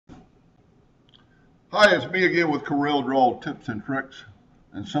Hi, it's me again with Corel Draw Tips and Tricks.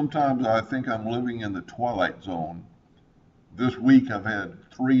 And sometimes I think I'm living in the twilight zone. This week I've had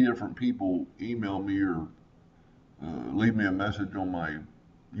 3 different people email me or leave me a message on my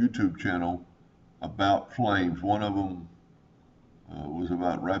YouTube channel about flames. One of them was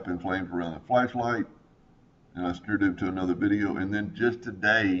about wrapping flames around the flashlight, and I steered him to another video. And then just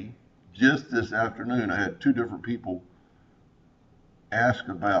today, just this afternoon, I had 2 different people ask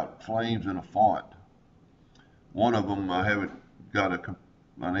about flames in a font. One of them, I haven't got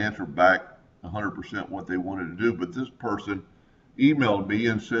an answer back 100% what they wanted to do, but this person emailed me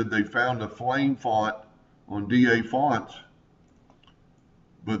and said they found a flame font on DA Fonts,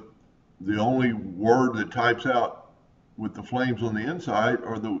 but the only word that types out with the flames on the inside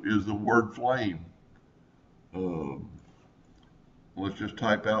is the word flame. Let's just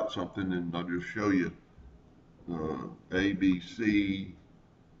type out something and I'll just show you A, B, C,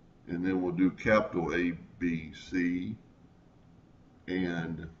 and then we'll do capital A, B, C,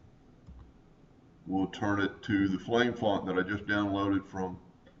 and we'll turn it to the flame font that I just downloaded from,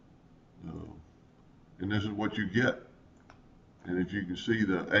 and this is what you get. And if you can see,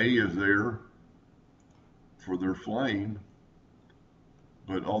 the A is there for their flame,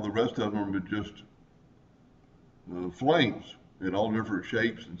 but all the rest of them are just flames in all different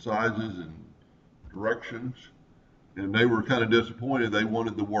shapes and sizes and directions. And they were kind of disappointed. They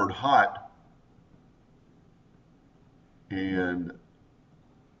wanted the word hot, and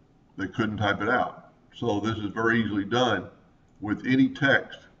they couldn't type it out. So this is very easily done with any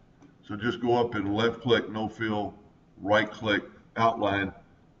text. So just go up and left click, no fill, right click, outline.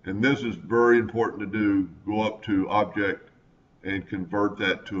 And this is very important to do. Go up to object and convert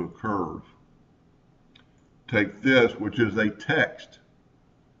that to a curve. Take this, which is a text,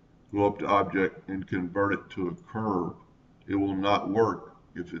 go up to object and convert it to a curve. It will not work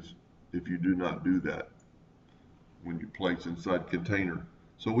if you do not do that when you place inside container.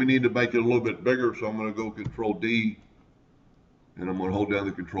 So we need to make it a little bit bigger, so I'm going to go Control D, and I'm going to hold down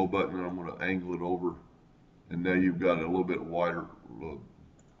the control button, and I'm going to angle it over, and now you've got a little bit wider,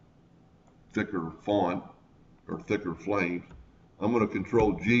 thicker font, or thicker flames. I'm going to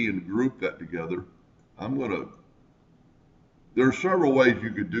Control G and group that together. There are several ways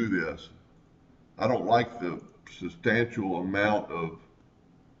you could do this. I don't like the substantial amount of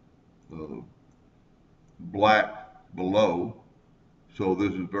black below, so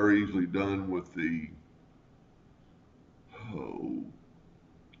this is very easily done with the,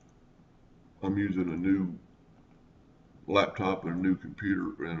 I'm using a new laptop and a new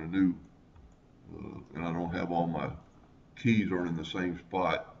computer and a new, and I don't have all my keys aren't in the same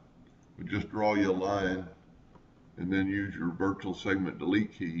spot. But just draw you a line and then use your virtual segment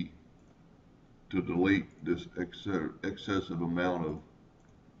delete key to delete this excessive amount of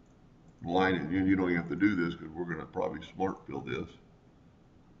line. And you don't even have to do this because we're going to probably smart fill this.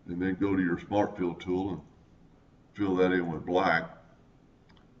 And then go to your smart fill tool and fill that in with black.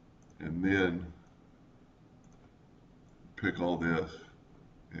 And then pick all this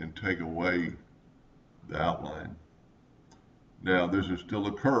and take away the outline. Now this is still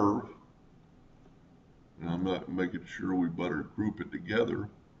a curve. And I'm not making sure we better group it together.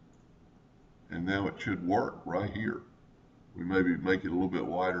 And now it should work right here. We maybe make it a little bit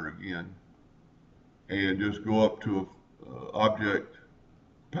wider again. And just go up to object,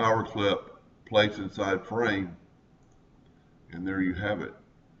 power clip, place inside frame. And there you have it.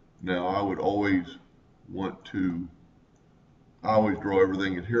 Now I would always I always draw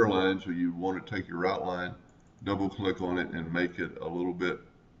everything in hairline, so you want to take your outline, double click on it and make it a little bit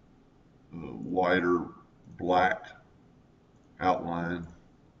wider black outline,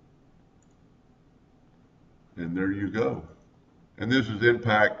 and there you go. And this is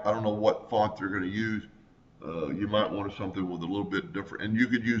Impact. I don't know what font they're going to use. You might want something with a little bit different, and you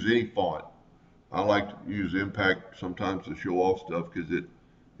could use any font. I like to use Impact sometimes to show off stuff because it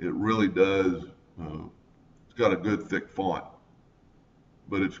really does. It's got a good thick font,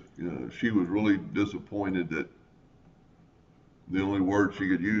 but she was really disappointed that the only word she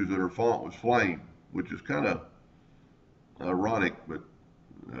could use in her font was flame, which is kind of ironic, but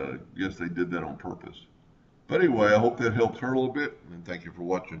I guess they did that on purpose. But anyway, I hope that helps her a little bit, and thank you for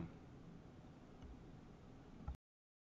watching.